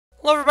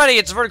Hello everybody,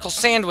 it's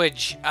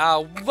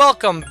VerticalSandwich.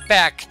 Welcome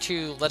back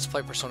to Let's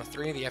Play Persona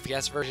 3, the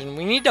FES version.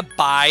 We need to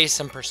buy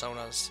some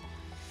Personas.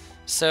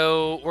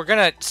 So we're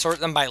gonna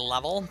sort them by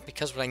level,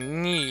 because what I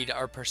need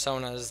are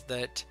Personas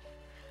that...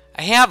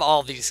 I have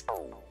all these...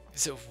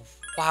 So,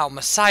 wow,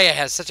 Messiah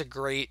has such a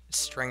great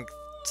strength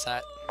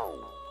set.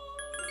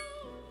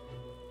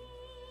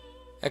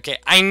 Okay,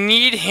 I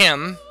need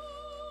him.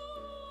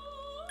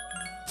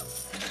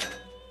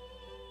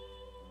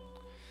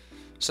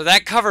 So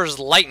that covers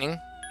lightning.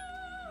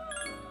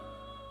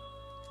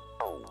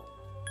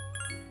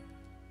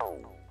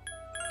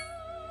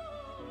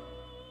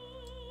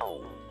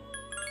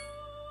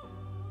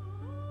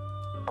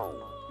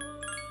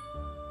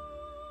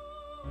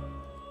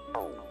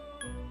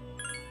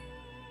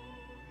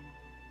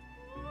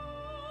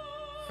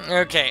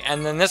 Okay,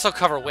 and then this will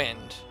cover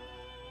wind.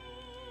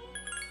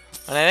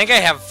 And I think I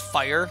have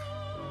fire.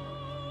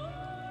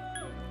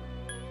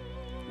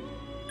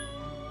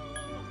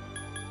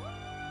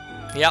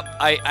 Yep,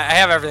 I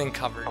have everything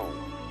covered.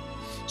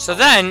 So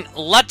then,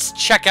 let's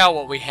check out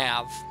what we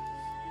have.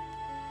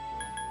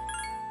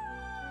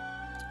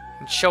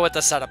 And show what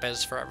the setup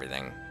is for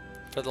everything.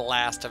 For the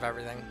last of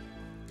everything.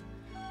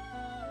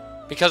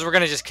 Because we're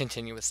going to just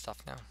continue with stuff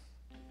now.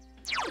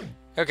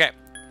 Okay,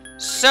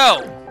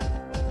 so...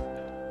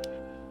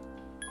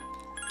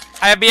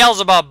 I have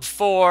Beelzebub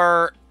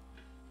for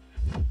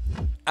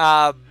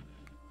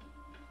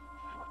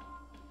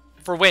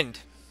wind.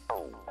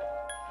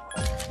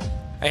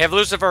 I have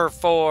Lucifer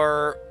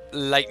for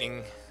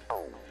lightning.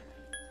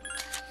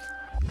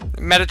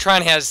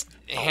 Metatron has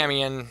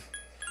Hamian.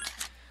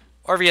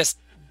 Orpheus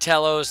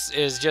Telos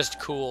is just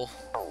cool.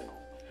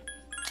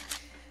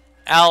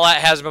 Owlette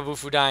has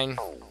Mabufudine.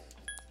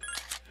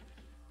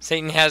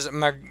 Satan has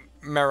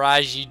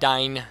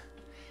Miragidine.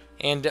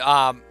 And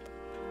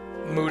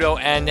Mudo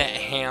and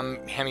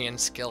Hamian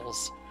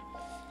skills.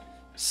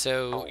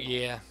 So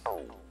yeah.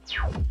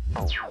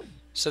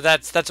 So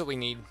that's what we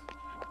need.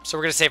 So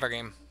we're gonna save our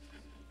game.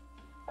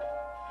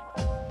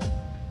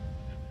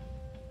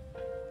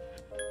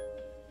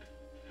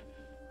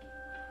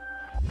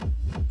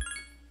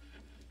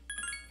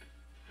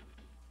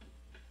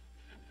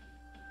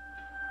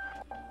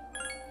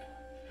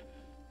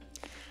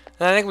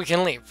 And I think we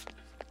can leave.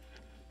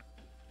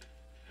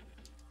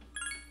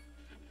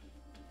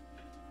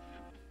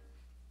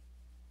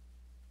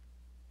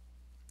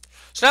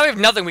 So now we have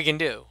nothing we can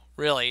do,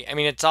 really. I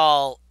mean, it's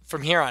all,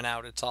 from here on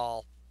out, it's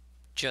all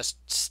just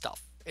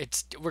stuff.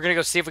 We're gonna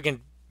go see if we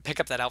can pick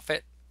up that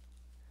outfit.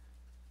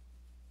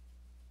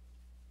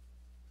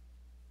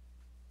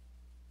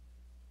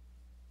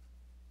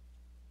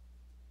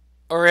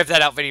 Or if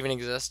that outfit even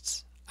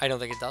exists. I don't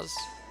think it does.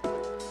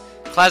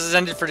 Class has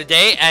ended for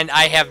today, and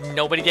I have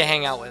nobody to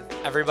hang out with.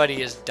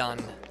 Everybody is done.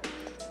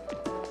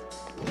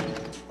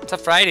 It's a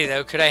Friday,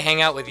 though. Could I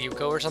hang out with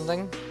Yuko or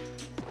something?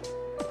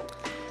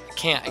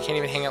 I can't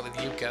even hang out with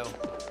Yuko.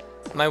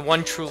 My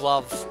one true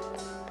love.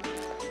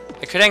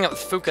 I could hang out with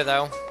Fuka,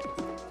 though.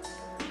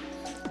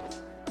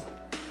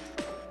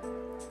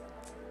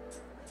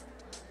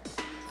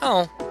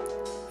 Oh.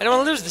 I don't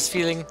want to lose this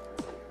feeling.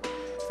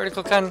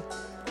 Vertical Kun.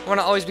 I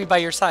want to always be by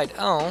your side.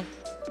 Oh.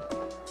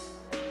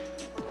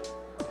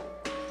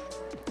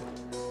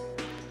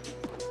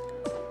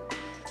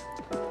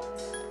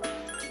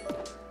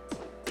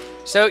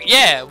 So,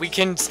 yeah, we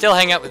can still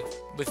hang out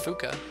with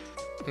Fuka.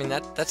 I mean,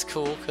 that's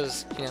cool,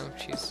 because, you know,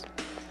 she's...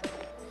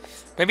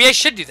 Maybe I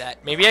should do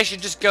that. Maybe I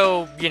should just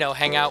go, you know,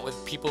 hang out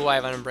with people who I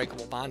have an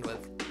unbreakable bond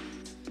with.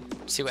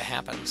 See what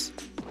happens.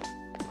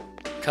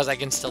 Because I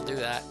can still do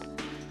that.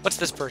 What's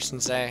this person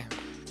say?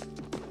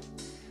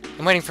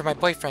 I'm waiting for my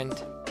boyfriend.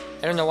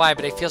 I don't know why,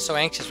 but I feel so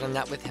anxious when I'm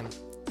not with him.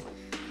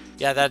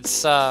 Yeah,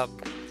 that's a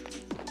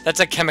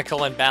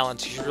chemical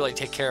imbalance. You should really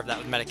take care of that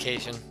with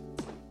medication.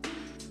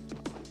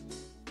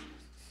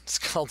 It's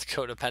called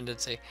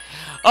codependency.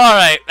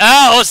 Alright.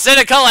 Oh,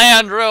 cynical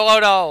Andrew! Oh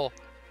no!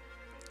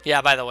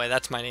 Yeah, by the way,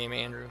 that's my name,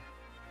 Andrew.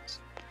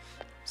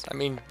 So, I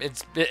mean,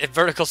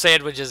 Vertical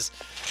Sandwich is...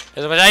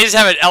 I just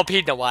haven't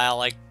LP'd in a while,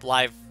 like,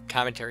 live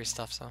commentary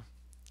stuff, so...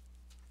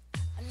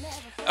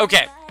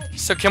 Okay,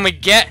 so can we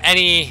get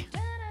any...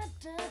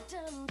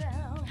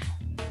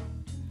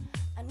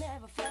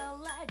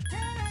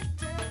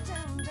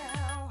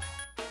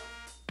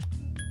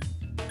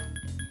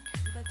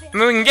 I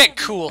mean, we can get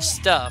cool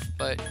stuff,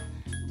 but...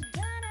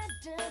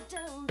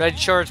 Red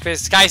shorts,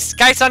 Sky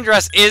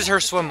Sundress is her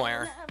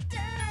swimwear.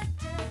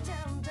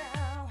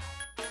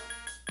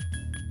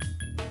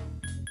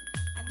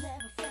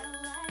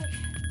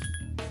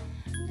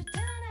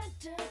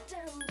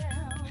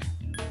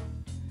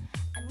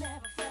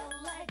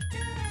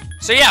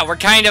 So yeah, we're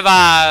kind of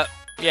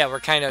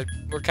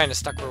we're kind of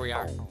stuck where we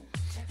are.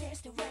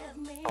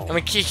 And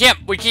we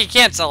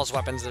can't sell us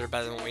weapons that are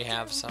better than what we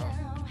have, so...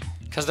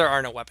 Because there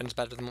are no weapons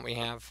better than what we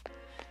have.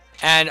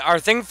 And our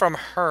thing from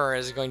her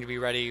is going to be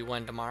ready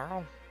when,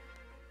 tomorrow?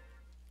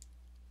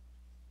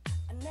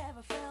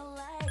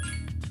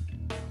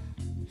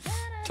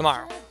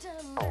 Tomorrow.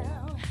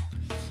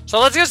 So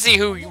let's go see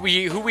who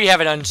we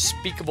have an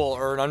unspeakable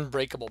or an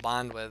unbreakable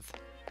bond with.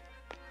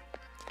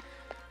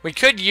 We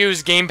could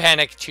use Game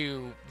Panic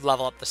to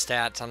level up the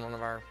stats on one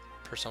of our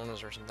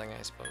personas or something,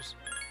 I suppose.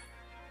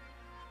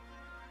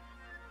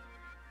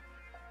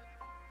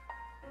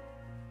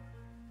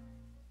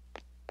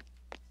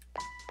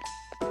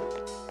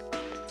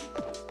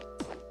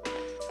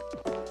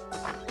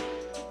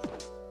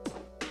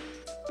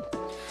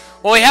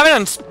 Well,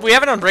 we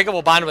have an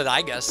unbreakable bond with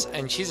Igus,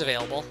 and she's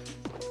available.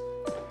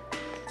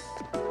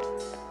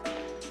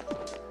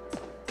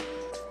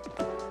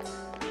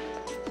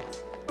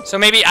 So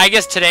maybe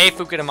Igus today,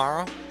 Fuka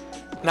tomorrow.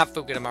 Not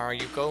Fuka tomorrow,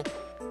 Yuko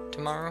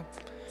tomorrow.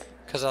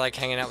 Because I like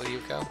hanging out with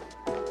Yuko.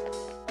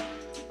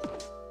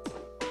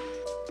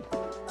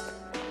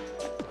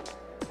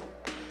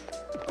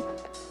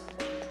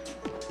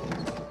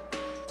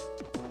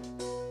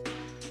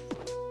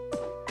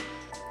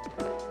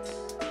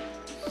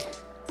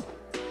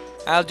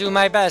 I'll do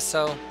my best,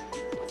 so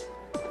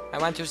I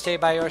want to stay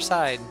by your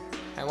side.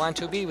 I want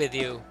to be with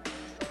you.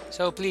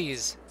 So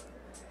please.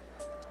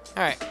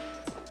 Alright.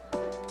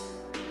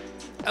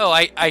 Oh,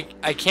 I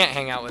can't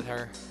hang out with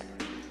her.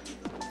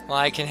 Well,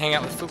 I can hang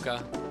out with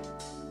Fuka.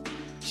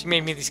 She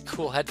made me these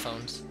cool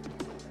headphones.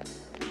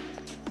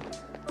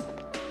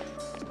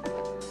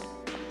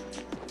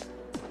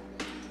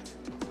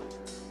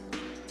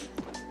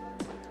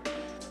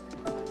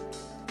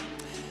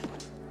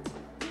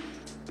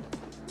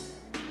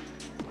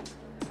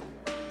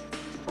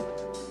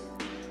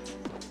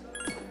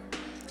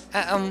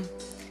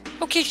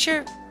 Okay,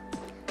 sure.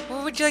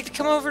 Well, would you like to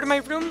come over to my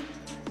room?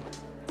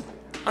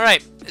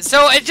 Alright,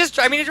 so it just,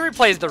 I mean, it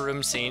replays the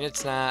room scene.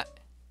 It's not...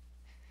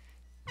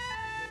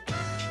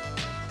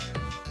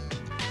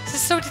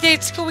 So today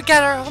at school we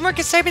got our homework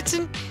assignments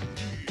and...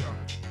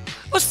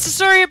 Oh, so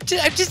sorry, I'm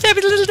just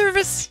having a little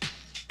nervous.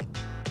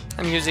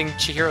 I'm using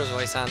Chihiro's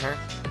voice on her.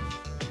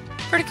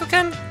 Vertical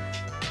Gun,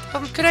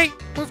 could I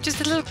move just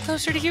a little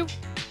closer to you?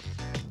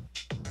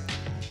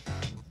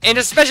 And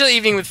a special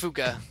evening with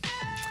Fuka.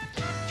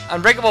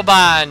 Unbreakable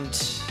bond.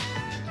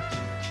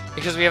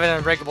 Because we have an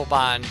unbreakable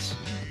bond.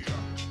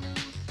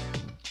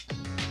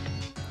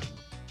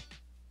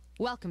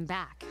 Welcome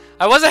back.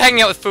 I wasn't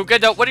hanging out with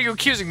Fuka. No, what are you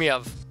accusing me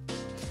of?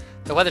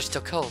 The weather's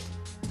still cold.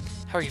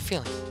 How are you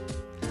feeling?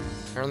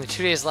 There are only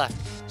 2 days left,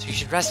 so you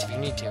should rest if you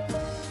need to.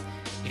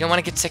 You don't want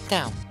to get sick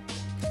now.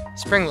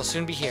 Spring will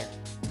soon be here.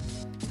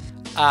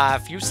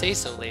 If you say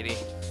so, lady.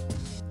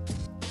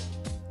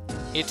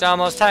 It's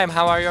almost time.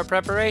 How are your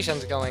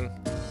preparations going?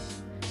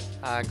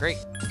 Great.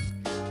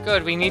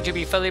 Good, we need to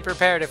be fully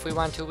prepared if we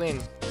want to win.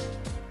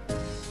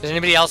 Does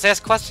anybody else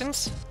ask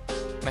questions?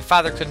 My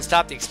father couldn't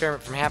stop the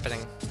experiment from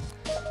happening.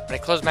 When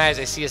I close my eyes,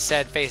 I see a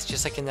sad face,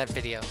 just like in that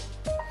video.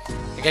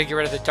 I gotta get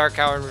rid of the dark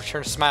hour and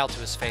return a smile to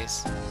his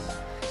face.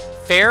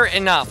 Fair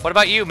enough. What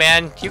about you,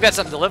 man? You got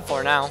something to live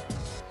for now.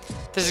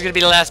 This is gonna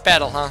be the last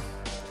battle, huh?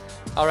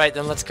 Alright,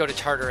 then let's go to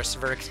Tartarus,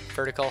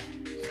 Vertical.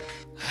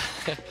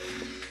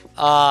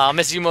 I'll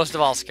miss you most of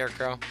all,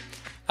 Scarecrow.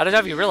 I don't know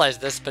if you realize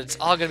this, but it's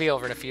all gonna be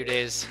over in a few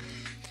days.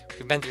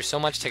 We've been through so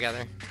much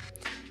together.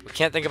 We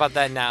can't think about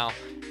that now.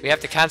 We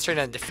have to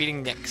concentrate on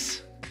defeating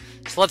Nyx.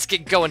 So let's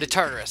get going to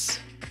Tartarus.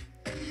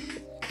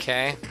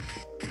 Okay.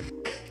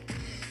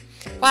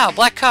 Wow,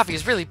 black coffee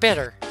is really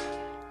bitter.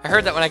 I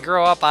heard that when I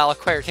grow up, I'll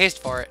acquire a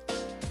taste for it.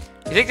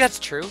 You think that's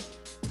true?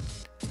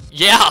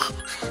 Yeah!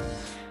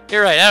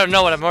 You're right, I don't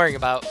know what I'm worrying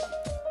about.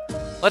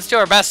 Let's do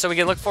our best so we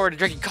can look forward to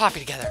drinking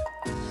coffee together.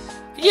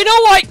 You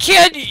know what,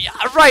 kid?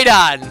 Right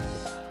on!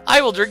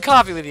 I will drink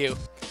coffee with you.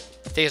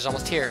 The day is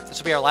almost here. This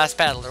will be our last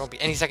battle. There won't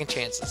be any second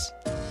chances.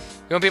 You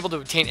won't be able to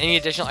obtain any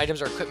additional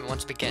items or equipment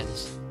once it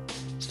begins.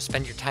 So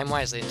spend your time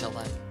wisely until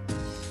then.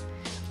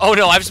 Oh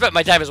no, I've spent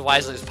my time as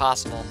wisely as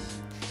possible.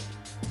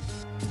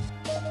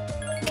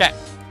 Okay.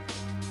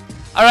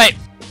 Alright.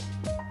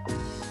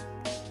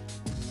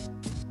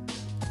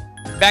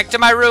 Back to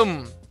my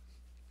room.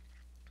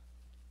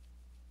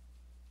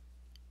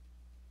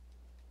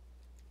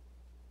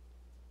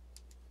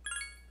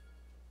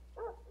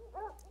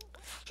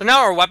 So now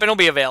our weapon will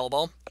be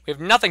available. We have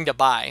nothing to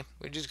buy.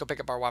 We just go pick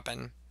up our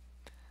weapon.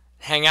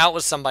 Hang out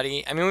with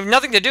somebody. I mean, we have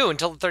nothing to do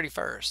until the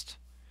 31st.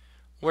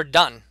 We're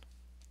done.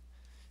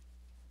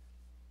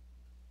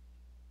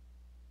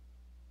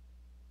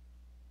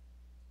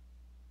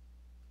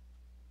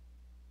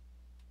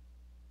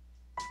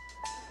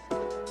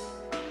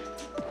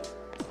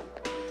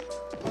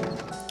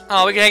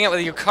 Oh, we can hang out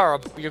with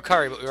Yukari, but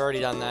we've already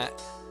done that.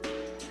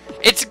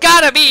 It's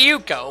gotta be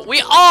Yuko.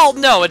 We all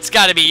know it's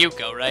gotta be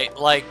Yuko, right?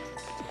 Like,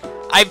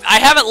 I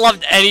haven't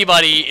loved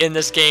anybody in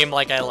this game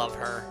like I love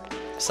her.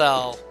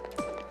 So,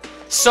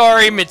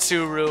 sorry,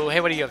 Mitsuru.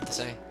 Hey, what do you have to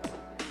say?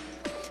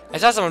 I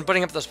saw someone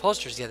putting up those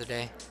posters the other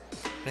day.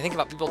 When I think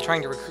about people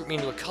trying to recruit me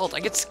into a cult, I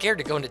get scared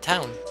to go into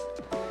town.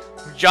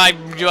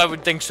 I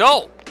would think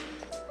so.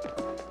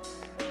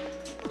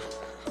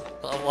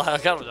 Well, I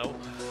don't know.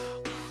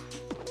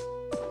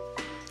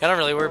 I don't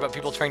really worry about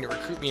people trying to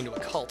recruit me into a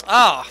cult.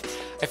 Ah,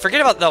 I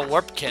forget about the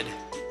Warp Kid.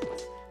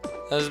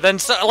 There's been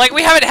so, like,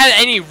 we haven't had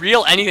any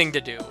real anything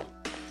to do.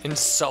 in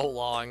so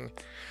long.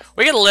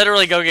 We could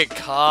literally go get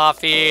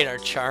coffee and our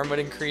charm would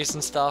increase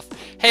and stuff.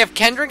 Hey, if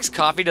Ken drinks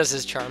coffee, does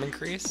his charm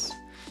increase?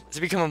 Does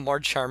he become a more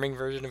charming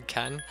version of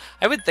Ken?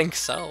 I would think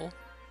so.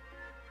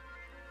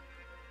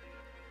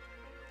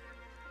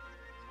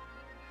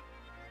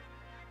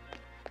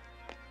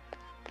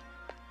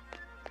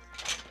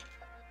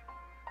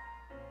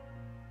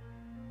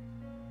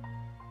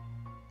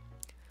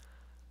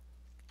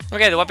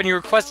 Okay, the weapon you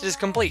requested is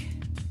complete.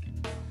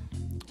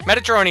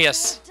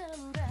 Metatronius.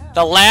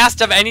 The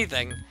last of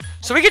anything.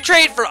 So we could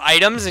trade for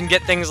items and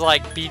get things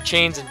like bead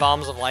chains and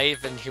bombs of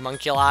life and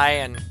homunculi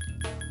and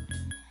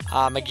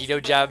Megiddo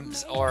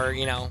gems or,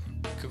 you know,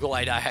 Google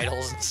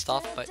idols and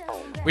stuff, but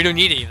we don't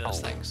need any of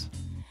those things.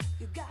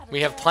 We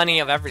have plenty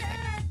of everything.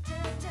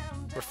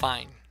 We're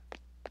fine.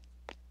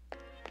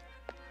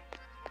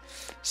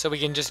 So we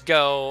can just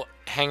go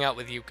hang out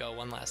with Yuko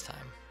one last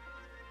time.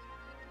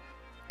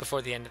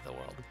 Before the end of the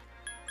world.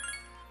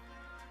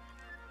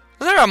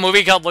 Was there a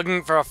movie called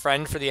Looking for a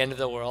Friend for the End of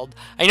the World?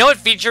 I know it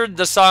featured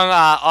the song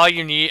All I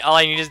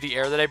Need Is the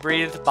Air That I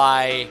Breathe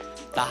by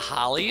the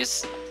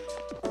Hollies.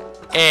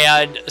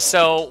 And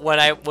so when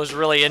I was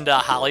really into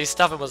Hollies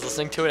stuff and was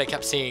listening to it, I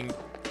kept seeing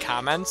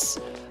comments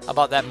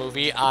about that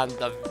movie on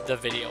the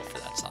video for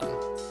that song.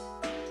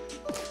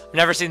 I've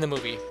never seen the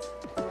movie,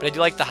 but I do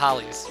like the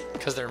Hollies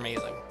because they're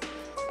amazing.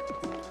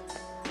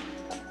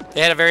 They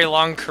had a very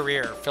long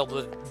career filled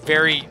with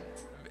varied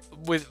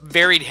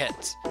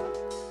hits.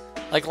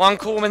 Like Long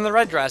Cool Woman in the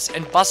Red Dress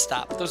and Bus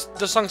Stop. Those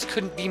songs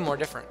couldn't be more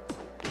different.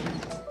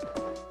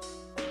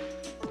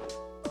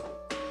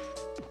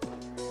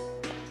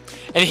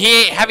 And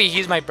he ain't heavy,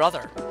 he's my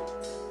brother.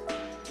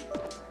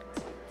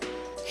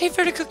 Hey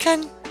Vertical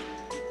Ken.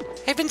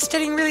 I've been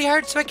studying really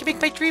hard so I can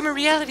make my dream a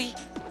reality.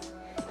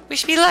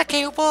 Wish me luck,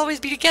 I hope we'll always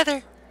be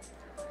together.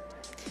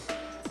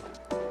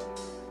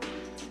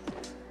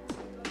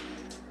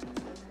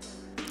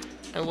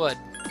 I would.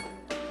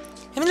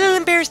 I'm a little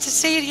embarrassed to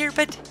say it here,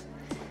 but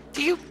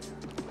do you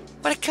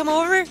want to come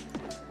over?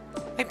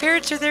 My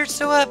parents are there,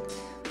 so we'll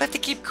have to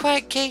keep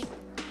quiet, okay?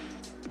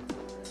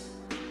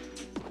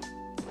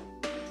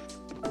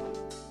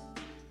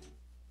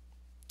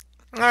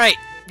 Alright,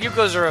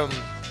 Yuko's room.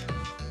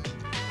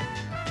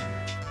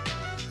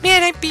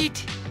 Man, I'm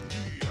beat.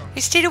 I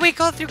stayed awake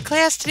all through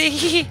class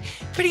today.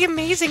 Pretty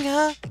amazing,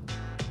 huh?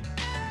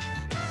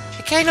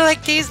 I kinda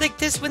like days like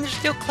this when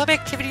there's no club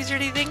activities or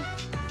anything.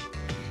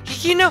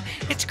 You know,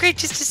 it's great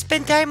just to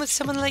spend time with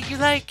someone like you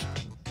like.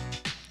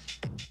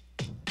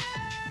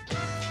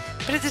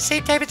 But at the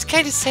same time, it's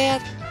kind of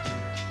sad.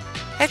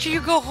 After you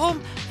go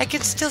home, I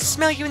can still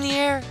smell you in the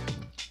air.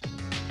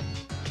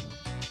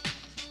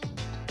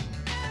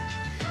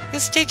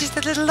 You'll stay just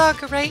a little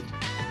longer, right?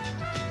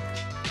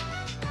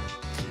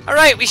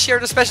 Alright, we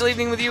shared a special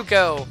evening with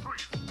Yuko.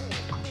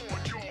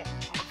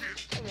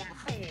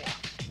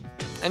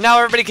 And now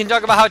everybody can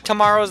talk about how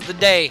tomorrow's the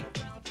day.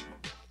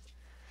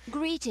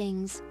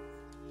 Greetings.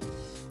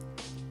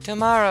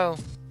 Tomorrow,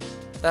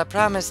 the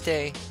promised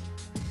day.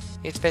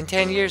 It's been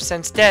 10 years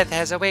since death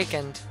has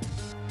awakened.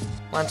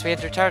 Once we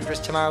enter Tartarus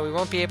tomorrow, we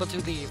won't be able to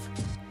leave.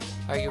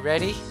 Are you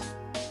ready?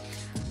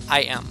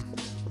 I am.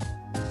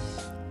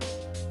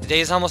 The day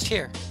is almost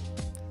here.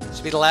 This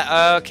will be the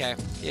last. Okay.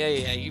 Yeah.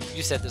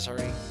 You said this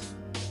already.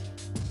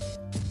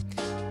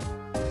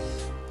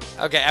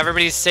 Okay,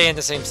 everybody's saying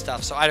the same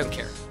stuff, so I don't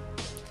care.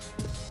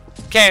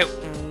 Okay,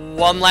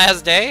 one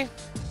last day.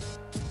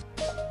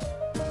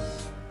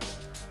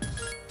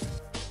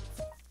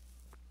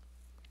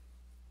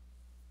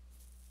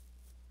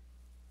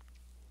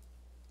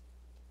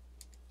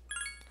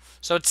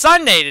 So it's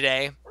Sunday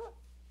today,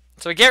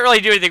 so we can't really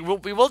do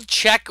anything. We will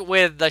check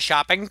with the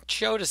shopping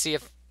show to see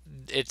if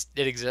it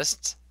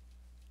exists.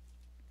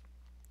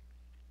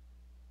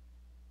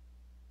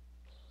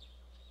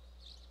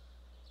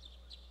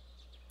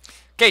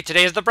 Okay,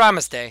 today is the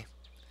promise day.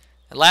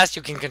 At last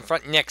you can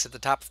confront Nyx at the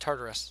top of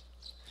Tartarus.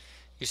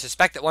 You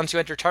suspect that once you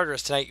enter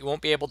Tartarus tonight, you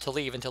won't be able to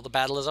leave until the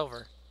battle is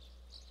over.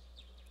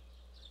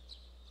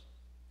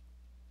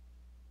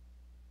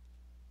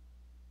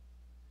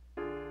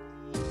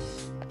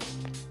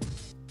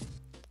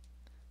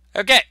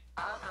 Okay.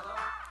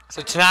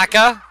 So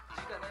Tanaka.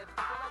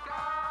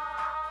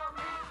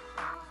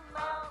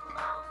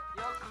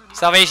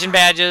 Salvation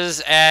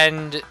badges,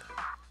 and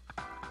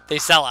they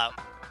sell out.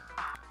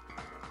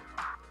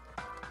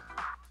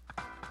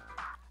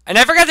 And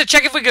I forgot to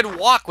check if we could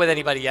walk with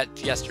anybody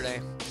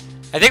yesterday.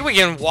 I think we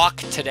can walk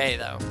today,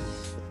 though.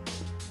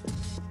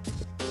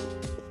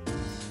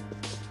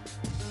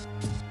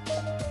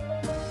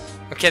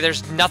 Okay,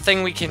 there's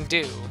nothing we can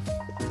do.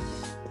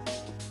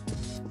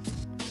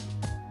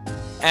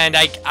 And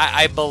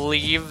I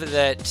believe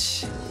that...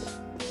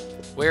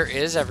 Where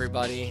is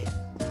everybody?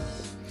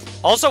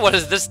 Also, what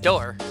is this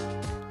door?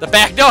 The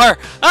back door!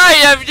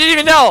 I didn't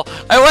even know!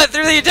 I went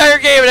through the entire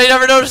game and I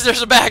never noticed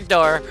there's a back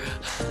door.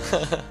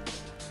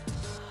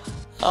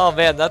 Oh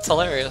man, that's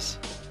hilarious.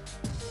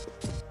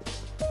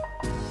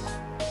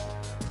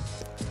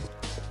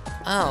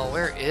 Oh,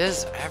 where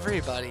is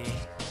everybody?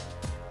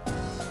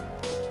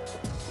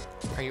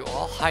 Are you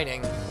all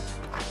hiding?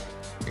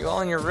 Are you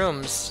all in your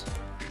rooms?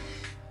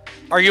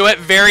 Are you at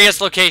various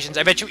locations?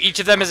 I bet you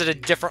each of them is at a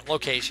different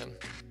location.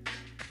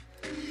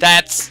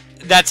 That's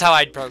how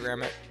I'd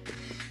program it.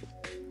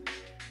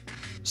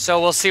 So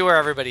we'll see where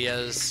everybody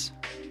is.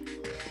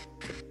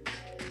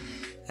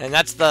 And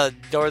that's the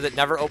door that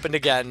never opened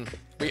again.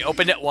 We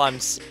opened it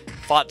once,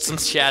 fought some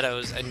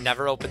shadows, and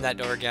never opened that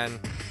door again.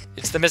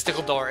 It's the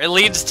mystical door. It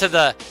leads to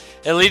the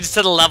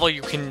level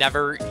you can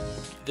never,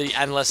 the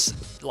endless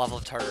level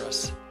of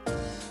Tartarus,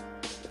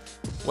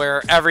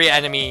 where every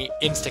enemy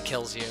insta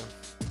kills you.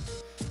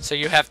 So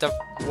you have to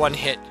one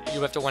hit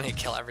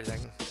kill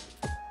everything.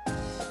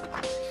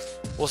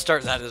 We'll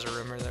start that as a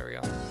rumor. There we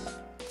go.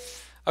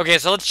 Okay,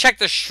 so let's check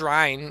the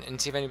shrine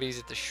and see if anybody's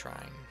at the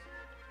shrine.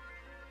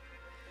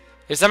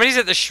 If somebody's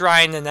at the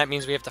shrine, then that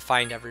means we have to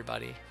find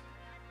everybody.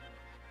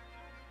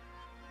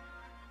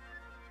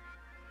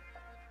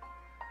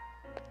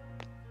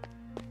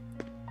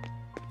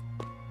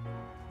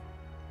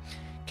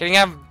 Getting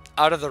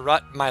out of the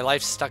rut my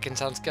life's stuck in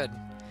sounds good.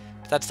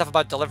 But that stuff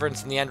about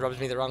deliverance in the end rubs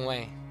me the wrong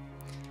way.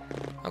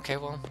 Okay,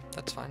 well,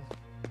 that's fine.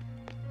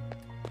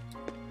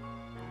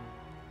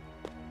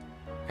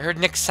 I heard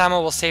Nick Sama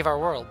will save our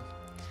world.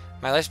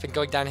 My life's been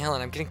going downhill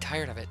and I'm getting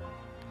tired of it.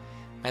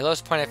 My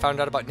lowest point I found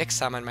out about Nick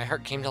Sama and my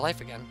heart came to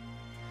life again.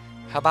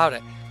 How about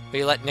it? Will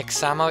you let Nick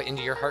Sama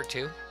into your heart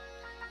too?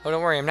 Oh,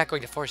 don't worry, I'm not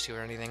going to force you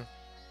or anything.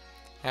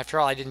 After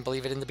all, I didn't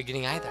believe it in the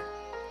beginning either.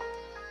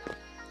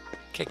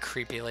 Okay,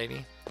 creepy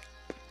lady.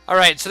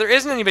 Alright, so there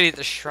isn't anybody at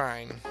the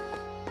shrine.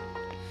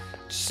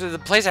 So the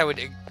place I would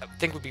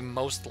think would be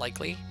most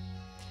likely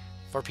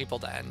for people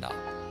to end up.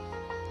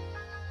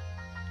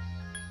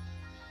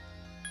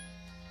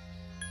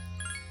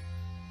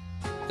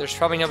 There's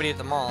probably nobody at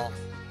the mall.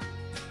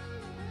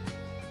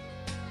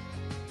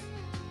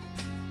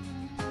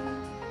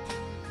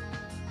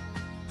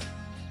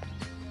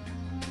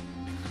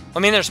 I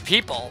mean, there's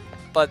people,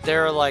 but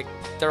they're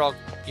all,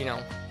 you know,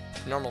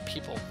 normal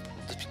people.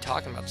 Just be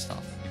talking about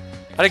stuff.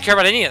 I don't care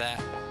about any of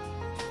that.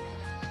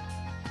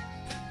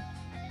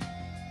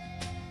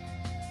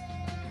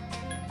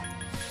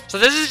 So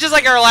this is just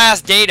like our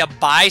last day to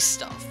buy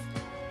stuff.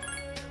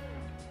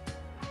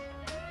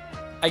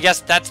 I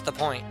guess that's the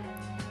point.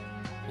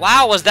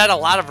 Wow, was that a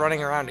lot of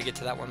running around to get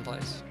to that one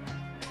place?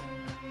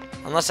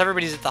 Unless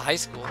everybody's at the high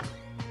school.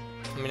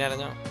 I mean, I don't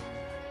know.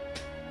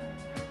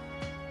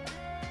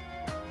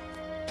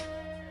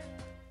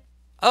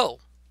 Oh.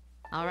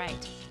 All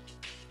right.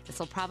 This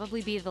will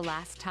probably be the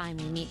last time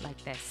we meet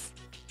like this.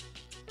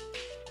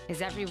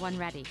 Is everyone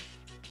ready?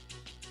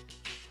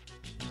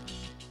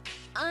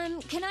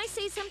 Can I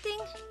say something?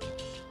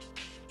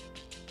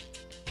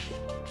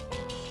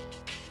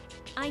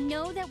 I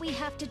know that we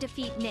have to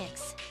defeat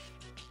Nyx.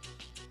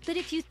 But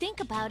if you think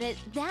about it,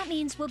 that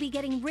means we'll be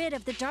getting rid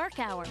of the Dark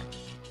Hour.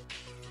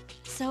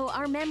 So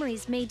our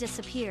memories may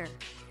disappear.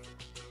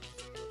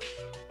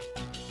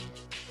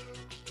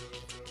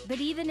 But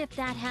even if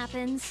that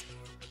happens,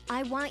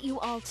 I want you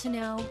all to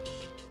know,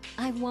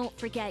 I won't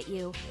forget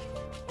you.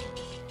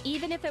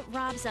 Even if it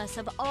robs us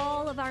of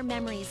all of our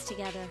memories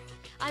together,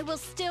 I will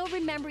still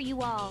remember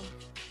you all.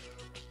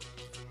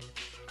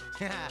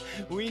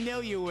 We know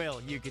you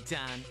will,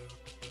 Yucatan.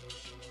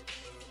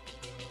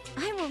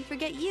 I won't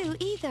forget you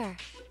either.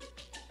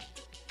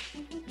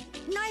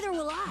 Neither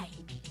will I.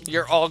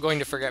 You're all going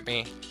to forget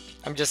me.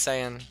 I'm just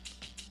saying.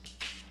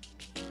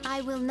 I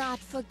will not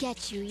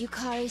forget you,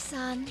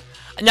 Yukari-san.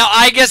 Now,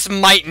 I guess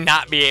might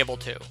not be able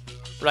to.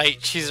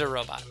 Right? She's a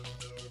robot.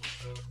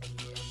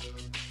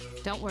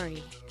 Don't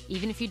worry.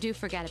 Even if you do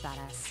forget about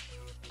us,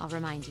 I'll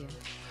remind you.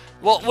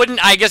 Well, wouldn't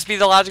I guess be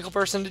the logical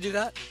person to do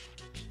that?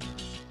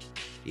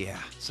 Yeah,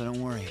 so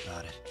don't worry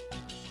about it.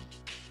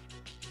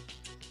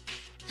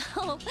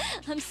 Oh,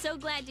 I'm so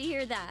glad to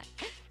hear that.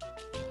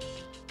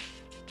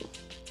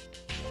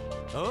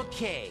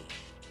 Okay.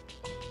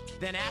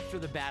 Then after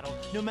the battle,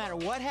 no matter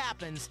what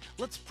happens,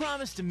 let's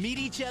promise to meet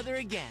each other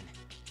again.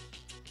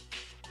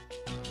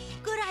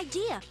 Good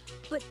idea,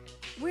 but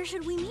where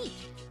should we meet?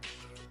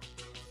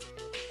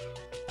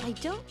 I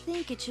don't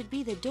think it should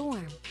be the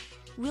dorm.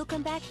 We'll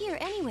come back here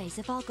anyways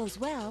if all goes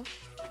well.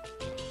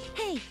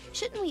 Hey,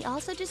 shouldn't we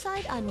also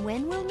decide on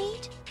when we'll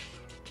meet?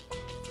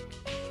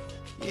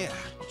 Yeah,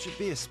 it should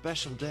be a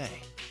special day.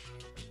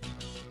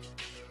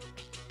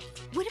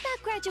 What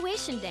about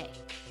graduation day?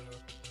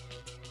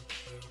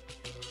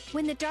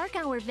 When the Dark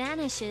Hour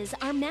vanishes,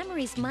 our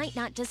memories might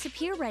not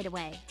disappear right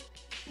away.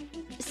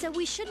 So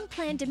we shouldn't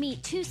plan to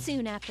meet too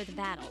soon after the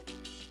battle.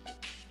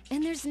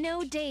 And there's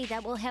no day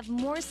that will have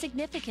more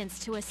significance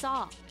to us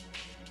all.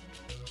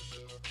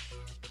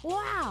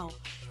 Wow,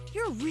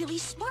 you're really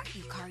smart,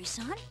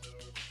 Yukari-san.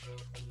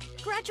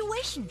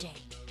 Graduation day.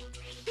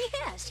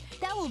 Yes,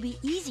 that will be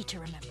easy to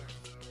remember.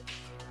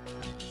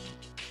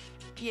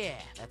 Yeah,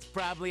 that's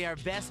probably our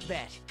best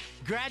bet.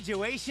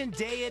 Graduation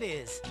day it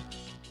is.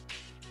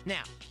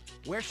 Now,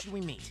 where should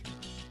we meet?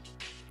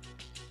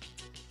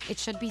 It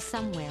should be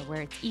somewhere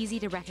where it's easy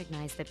to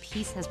recognize that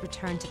peace has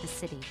returned to the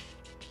city.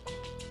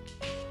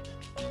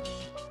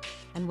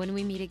 And when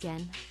we meet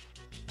again,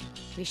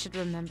 we should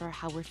remember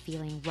how we're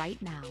feeling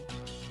right now.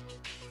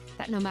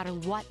 That no matter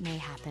what may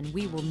happen,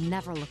 we will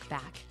never look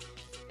back.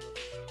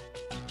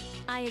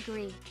 I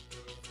agree.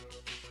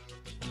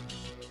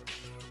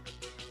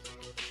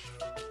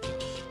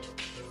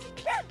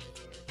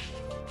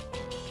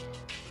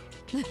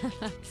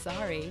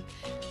 Sorry,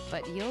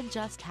 but you'll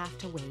just have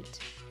to wait.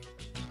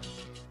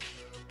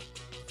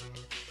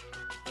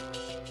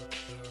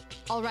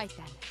 All right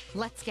then,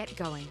 let's get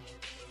going.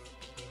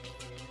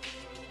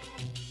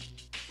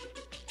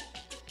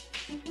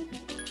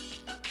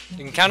 You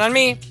can count on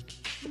me.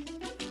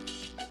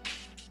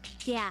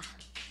 Yeah.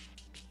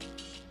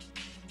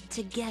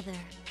 Together.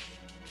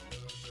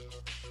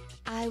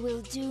 I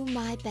will do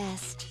my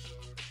best.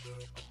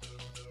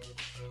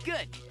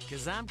 Good,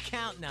 because I'm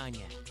counting on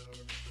you.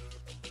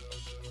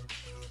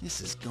 This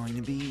is going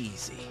to be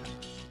easy.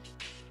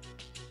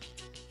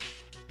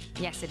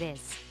 Yes, it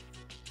is.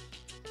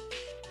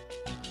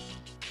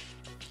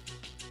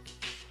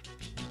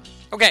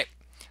 Okay,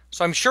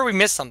 so I'm sure we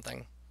missed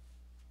something.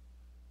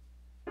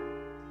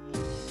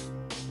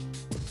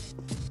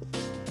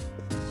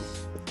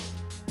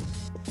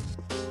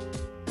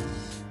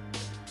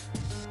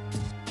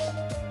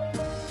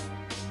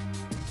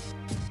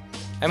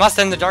 I must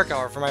end the dark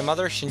hour for my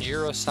mother,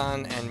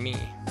 Shinjiro-san, and me.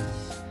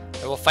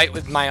 I will fight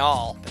with my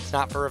all, but it's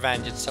not for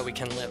revenge, it's so we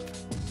can live.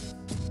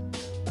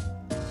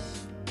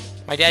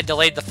 My dad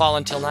delayed the fall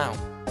until now,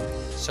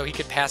 so he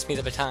could pass me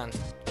the baton.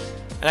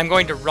 And I'm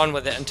going to run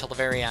with it until the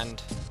very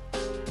end.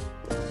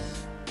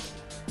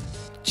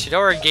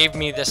 Chidori gave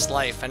me this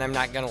life, and I'm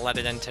not going to let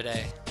it end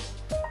today.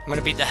 I'm going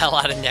to beat the hell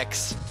out of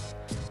Nyx.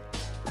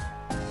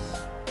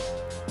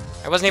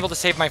 I wasn't able to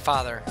save my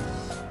father,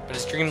 but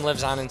his dream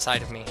lives on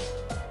inside of me.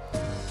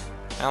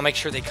 And I'll make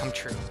sure they come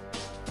true.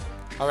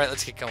 Alright,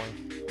 let's get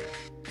going.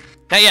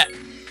 Not yet.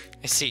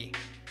 I see.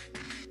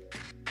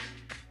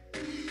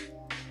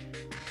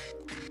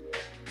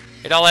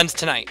 It all ends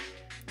tonight.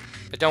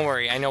 But don't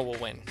worry, I know we'll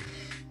win.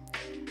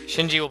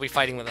 Shinji will be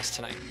fighting with us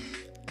tonight.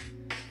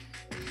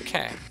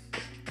 Okay.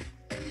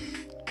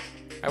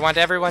 I want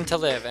everyone to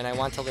live, and I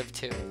want to live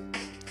too.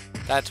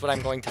 That's what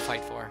I'm going to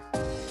fight for.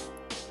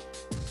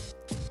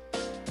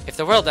 If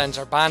the world ends,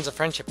 our bonds of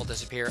friendship will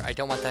disappear. I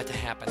don't want that to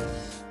happen.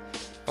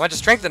 I want to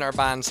strengthen our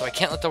bonds, so I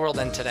can't let the world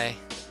end today.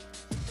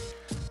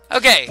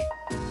 Okay.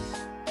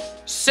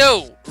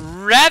 So,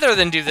 rather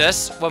than do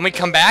this, when we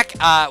come back,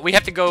 we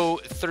have to go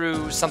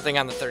through something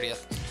on the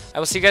 30th. I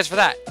will see you guys for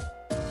that.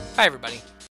 Bye, everybody.